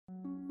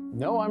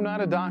No, I'm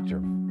not a doctor,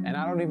 and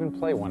I don't even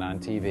play one on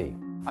TV.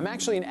 I'm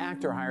actually an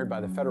actor hired by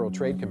the Federal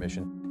Trade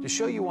Commission to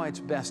show you why it's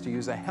best to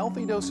use a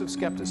healthy dose of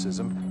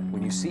skepticism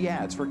when you see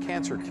ads for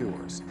cancer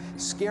cures.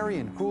 Scary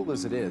and cruel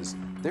as it is,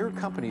 there are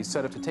companies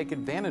set up to take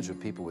advantage of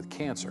people with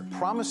cancer,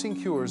 promising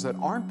cures that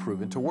aren't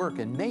proven to work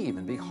and may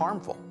even be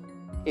harmful.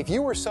 If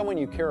you or someone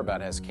you care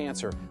about has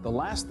cancer, the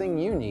last thing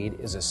you need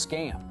is a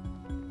scam.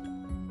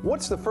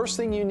 What's the first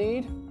thing you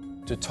need?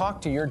 To talk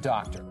to your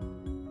doctor.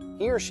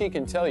 He or she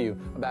can tell you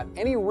about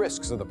any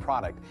risks of the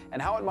product and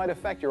how it might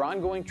affect your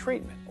ongoing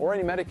treatment or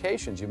any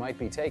medications you might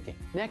be taking.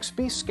 Next,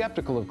 be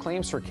skeptical of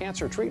claims for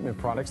cancer treatment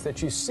products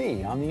that you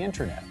see on the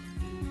internet.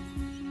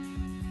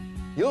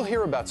 You'll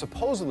hear about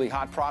supposedly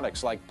hot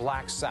products like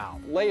Black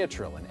Salve,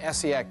 Laetrile, and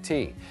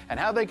Esiac-T, and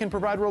how they can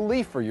provide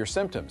relief for your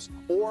symptoms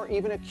or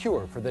even a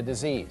cure for the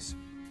disease.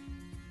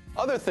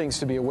 Other things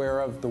to be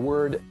aware of: the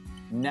word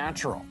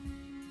natural.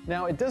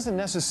 Now, it doesn't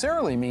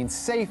necessarily mean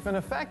safe and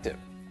effective.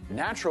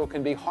 Natural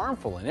can be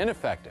harmful and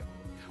ineffective.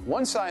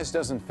 One size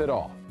doesn't fit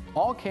all.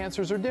 All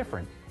cancers are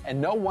different,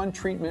 and no one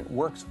treatment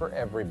works for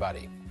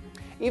everybody.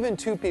 Even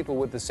two people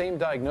with the same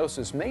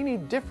diagnosis may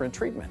need different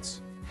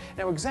treatments.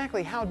 Now,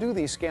 exactly how do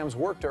these scams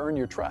work to earn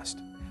your trust?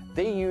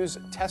 They use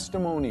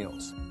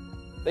testimonials.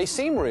 They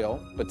seem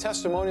real, but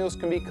testimonials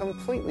can be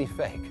completely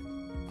fake.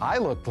 I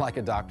looked like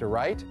a doctor,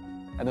 right?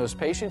 And those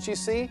patients you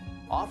see,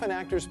 often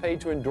actors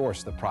paid to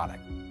endorse the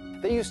product.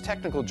 They use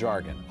technical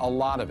jargon, a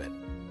lot of it.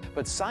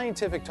 But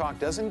scientific talk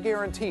doesn't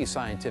guarantee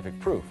scientific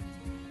proof.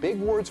 Big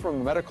words from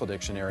a medical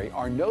dictionary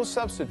are no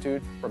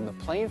substitute from the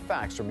plain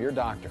facts from your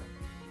doctor.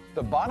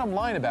 The bottom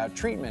line about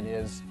treatment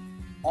is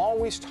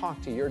always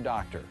talk to your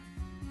doctor.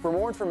 For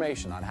more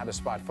information on how to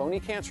spot phony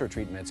cancer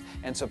treatments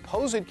and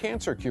supposed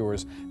cancer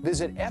cures,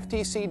 visit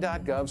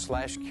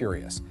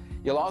ftc.gov/curious.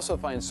 You'll also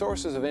find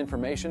sources of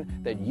information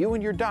that you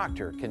and your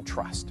doctor can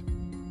trust.